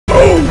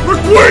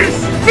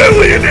Requis,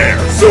 millionaire,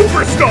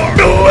 superstar,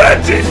 the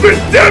legend, the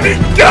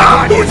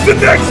demigod. Who's the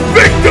next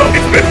victim?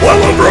 It's been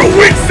well over a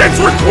week since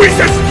Requis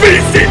has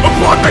feasted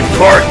upon the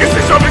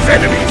carcasses of his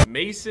enemies.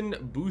 Mason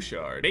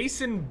Bouchard.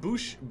 Mason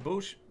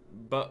Bouchard?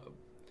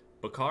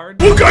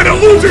 What kind of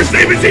loser's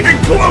name is even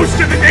close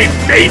to the name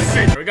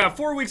Mason? We got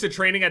 4 weeks of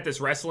training at this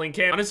wrestling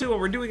camp. Honestly, when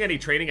we're doing any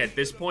training at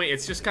this point,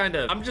 it's just kind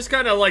of, I'm just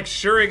kind of like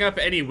shoring up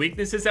any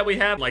weaknesses that we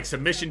have, like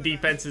submission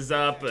defenses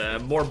up,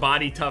 more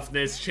body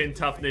toughness, chin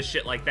toughness,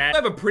 shit like that. I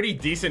have a pretty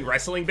decent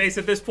wrestling base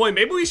at this point.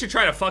 Maybe we should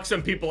try to fuck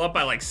some people up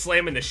by like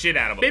slamming the shit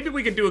out of them. Maybe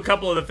we could do a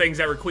couple of the things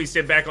that Requis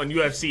did back on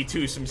UFC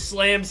 2, some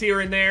slams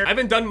here and there. I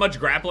haven't done much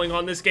grappling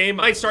on this game.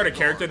 I might start a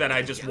character that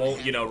I just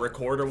won't, you know,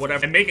 record or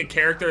whatever, and make a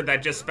character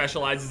that just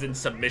specializes in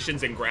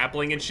submissions and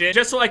grappling and shit,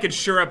 just so I could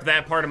shore up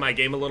that part of my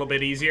game a little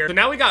bit easier. So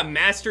now we got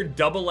mastered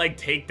double leg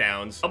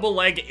takedowns, double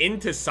leg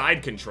into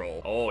side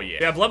control. Oh yeah.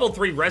 We have level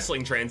 3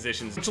 wrestling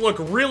transitions, which look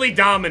really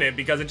dominant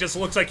because it just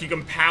looks like you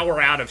can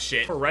power out of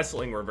shit. For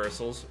wrestling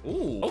reversals.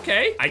 Ooh,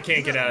 okay. I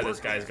can't get out of this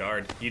guy's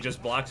guard. He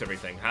just blocks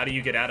everything. How do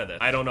you get out of this?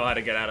 I don't know how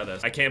to get out of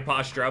this. I can't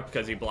posture up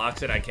because he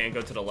blocks it. I can't go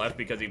to the left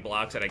because he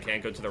blocks it. I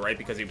can't go to the right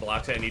because he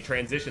blocks it, and he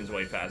transitions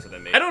way faster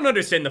than me. I don't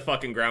understand the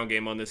fucking ground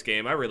game on this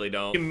game. I really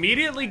don't. He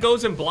immediately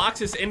goes and blocks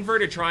this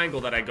inverted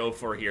triangle that I go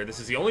for here. This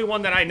is the only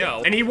one that I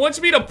know. And he wants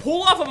me to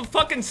pull off of a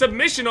fucking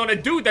submission on a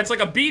dude that's like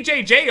a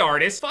BJJ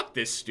artist. Fuck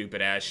this stupid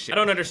ass shit. I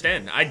don't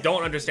understand. I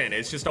don't understand.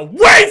 It's just a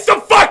waste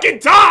of fucking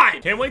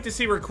time! Can't wait to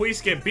see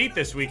Requis get beat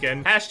this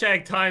weekend.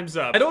 Hashtag time's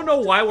up. I don't know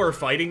why we're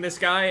fighting this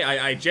guy.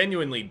 I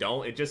genuinely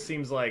don't. It just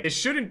seems like it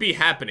shouldn't be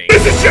happening.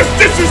 This is just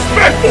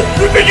disrespectful!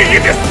 You think you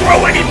can just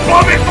throw any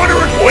bum in front of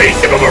Requis?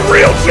 Give him a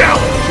real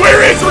challenge!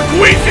 Where is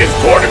Requis'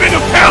 tournament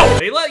of hell?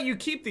 They let you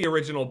keep the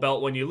original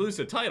belt when you lose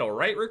the title,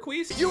 right,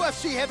 Requis?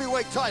 UFC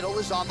heavyweight title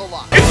is on the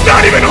line. It's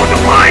not even on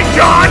the line,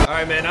 John!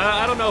 Alright, man,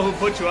 I don't know who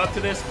put you up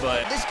to this,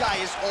 but This guy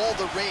is all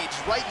the rage.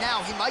 Right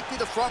now, he might be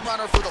the front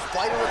runner for the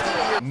fighter of the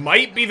year.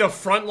 might be the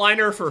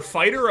frontliner for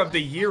fighter of the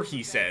year,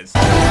 he says.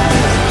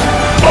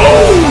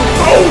 Oh!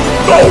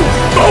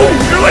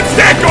 Here, let's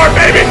stack guard,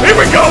 baby! Here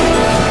we go!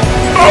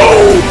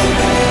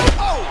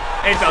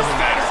 It doesn't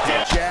matter,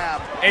 kid.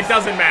 Jab. It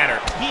doesn't matter.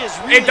 He is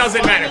really It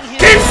doesn't matter.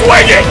 Keep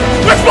swinging!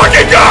 Let's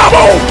fucking go!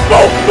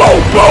 Boom!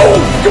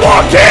 Come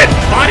on, kid!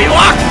 Body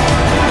lock!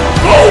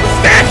 Boom!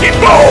 Stack it!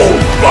 Boom!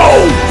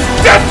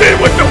 Stepped in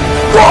with the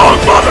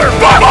wrong mother!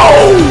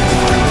 Boom!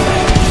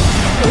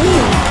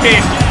 Ooh,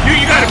 kid,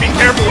 you gotta be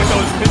careful with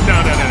those.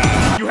 No.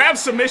 You have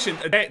submission.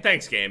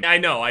 Thanks, game. I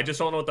know. I just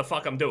don't know what the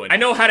fuck I'm doing. I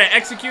know how to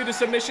execute a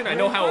submission. I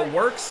know how it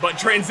works, but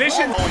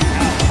transition.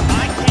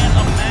 I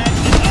can't imagine.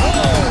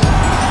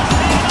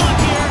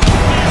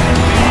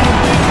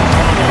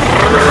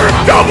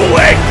 Double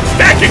leg!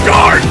 Stack your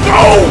guard!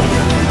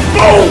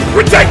 Boom!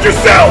 Protect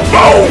yourself!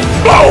 Boom!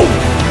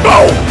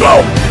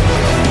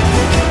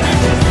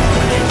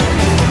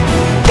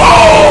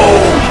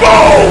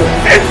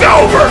 It's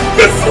over!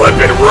 The slip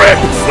and rip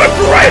slipped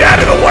right out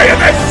of the way of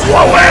that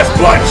slow-ass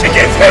punch. It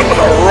gets hit with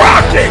a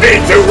rocket!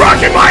 Me2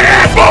 rocking my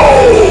ass!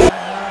 Boom!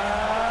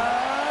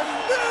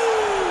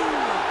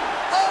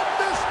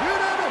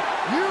 Undisputed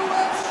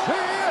UFC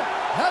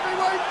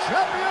heavyweight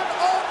champion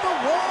of the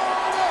world!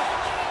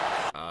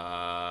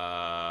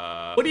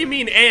 What do you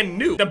mean, and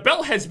new? The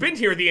belt has been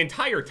here the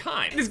entire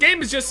time. This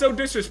game is just so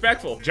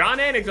disrespectful. John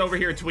Anik's over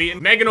here tweeting.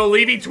 Megan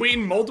O'Leary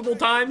tweeting multiple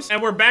times.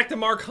 And we're back to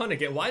Mark Hunt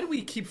again. Why do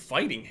we keep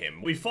fighting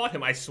him? We fought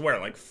him, I swear,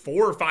 like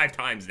 4 or 5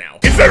 times now.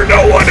 Is there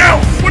no one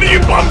else? What are you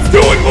bums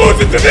doing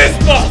losing to this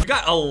bum? We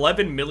got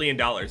 $11 million.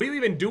 What do you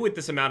even do with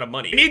this amount of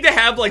money? We need to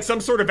have like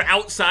some sort of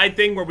outside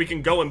thing where we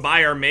can go and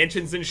buy our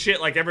mansions and shit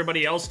like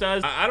everybody else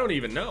does. I don't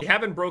even know. We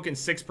haven't broken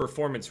 6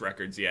 performance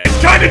records yet.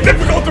 It's kind of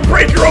difficult to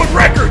break your own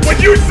record when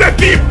you set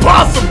the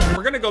impossible.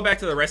 We're gonna go back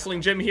to the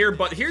wrestling gym here,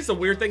 but here's the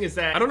weird thing is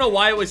that I don't know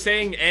why it was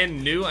saying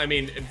and new. I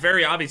mean,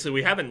 very obviously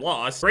we haven't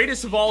lost.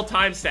 Greatest of all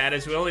time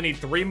status. We only need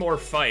 3 more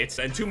fights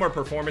and 2 more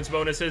performance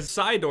bonuses.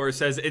 Sidor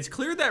says it's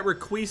clear that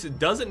Requis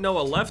doesn't know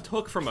a left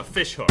hook from a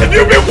fish hook. Have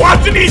you been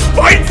watching these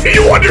fights? Do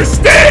you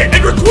understand?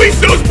 And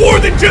Requis knows more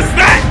than just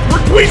that.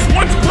 Requis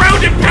once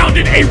ground and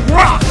pounded a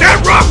rock.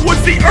 That rock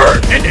was the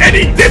earth, and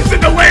any dips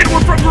in the land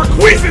were from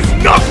Requis'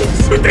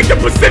 knuckles. You think the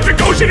Pacific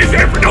Ocean is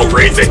there for no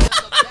reason?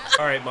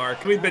 All right,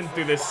 Mark, we've been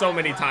through this so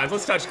many times.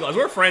 Let's touch gloves.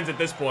 We're friends at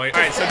this point.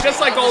 All right, so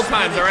just like old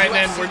times, all right,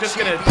 man, we're just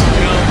gonna, you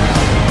know.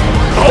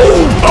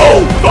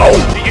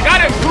 You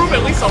gotta improve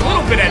at least a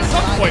little bit at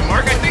some point,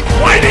 Mark, I think.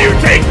 Why do you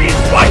take these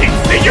fights?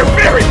 That you're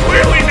very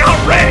clearly not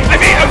ready. I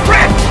mean,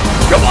 impressed.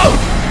 Come on,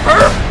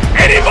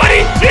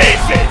 anybody?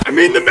 Jesus! I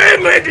mean, the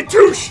man landed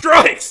 2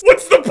 strikes.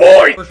 What's the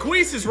point?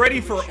 Requis is ready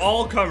for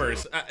all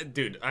comers.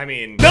 Dude, I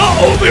mean...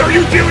 Not only are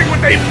you dealing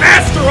with a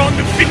master on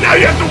the feet, now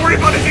you have to worry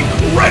about his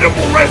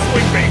incredible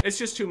wrestling base. It's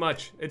just too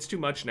much. It's too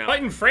much now.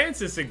 Fighting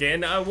Francis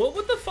again.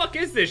 What the fuck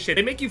is this shit?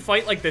 They make you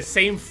fight like the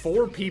same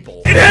 4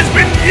 people. It has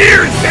been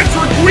years since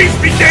Requis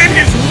began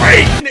his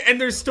reign. And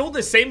there's still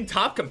the same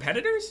top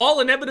competitors? All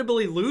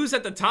inevitably lose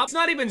at the top? It's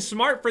not even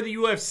smart for the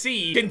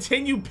UFC.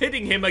 Continue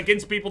pitting him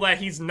against people that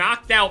he's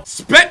knocked out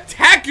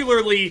spectacularly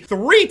spectacularly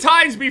 3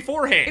 times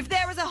beforehand. If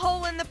there was a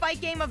hole in the fight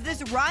game of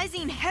this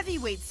rising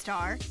heavyweight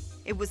star,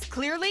 it was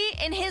clearly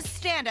in his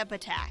stand-up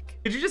attack.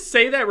 Did you just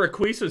say that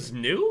Requis was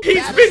new?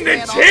 He's been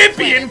the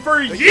champion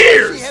for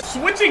years!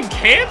 Switching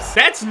camps?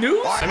 That's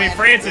news? I mean,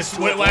 Francis,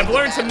 I've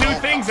learned some new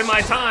things in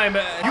my time.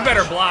 You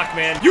better block,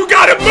 man. You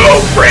gotta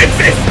move,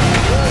 Francis!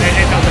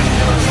 And nothing.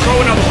 Throw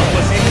another one,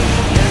 pussy.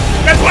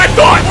 That's what I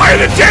thought! Why are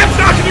the champs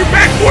knocking you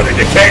back more than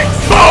the kicks?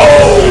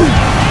 Boom!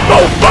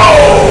 Boom,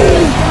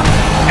 boom!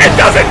 It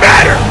doesn't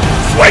matter!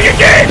 Swing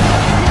again!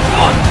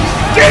 Come on,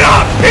 get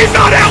up! He's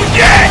not out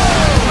yet!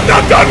 I'm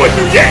not done with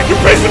you yet! You're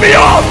pissing me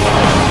off!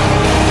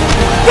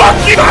 Fuck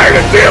you! I'm tired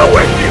to deal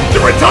with you! To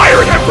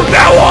retire them from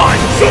now on!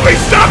 Somebody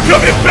stop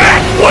coming back!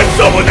 Want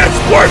someone that's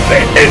worth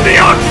it! In the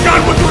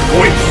octagon with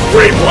Requis!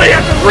 Replay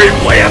after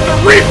replay after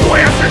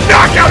replay after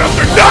knockout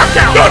after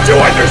knockout! Don't you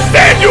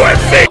understand,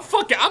 UFC?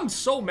 Fuck it, I'm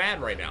so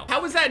mad right now.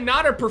 How is that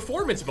not a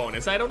performance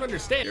bonus? I don't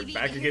understand. You're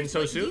back again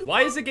so soon?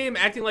 Why is the game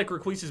acting like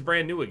Requis is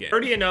brand new again? Or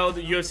do you know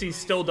the UFC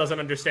still doesn't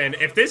understand?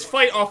 If this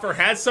fight offer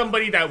has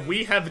somebody that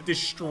we have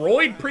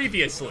destroyed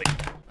previously,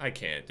 I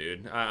can't,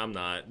 dude. I'm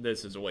not.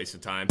 This is a waste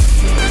of time.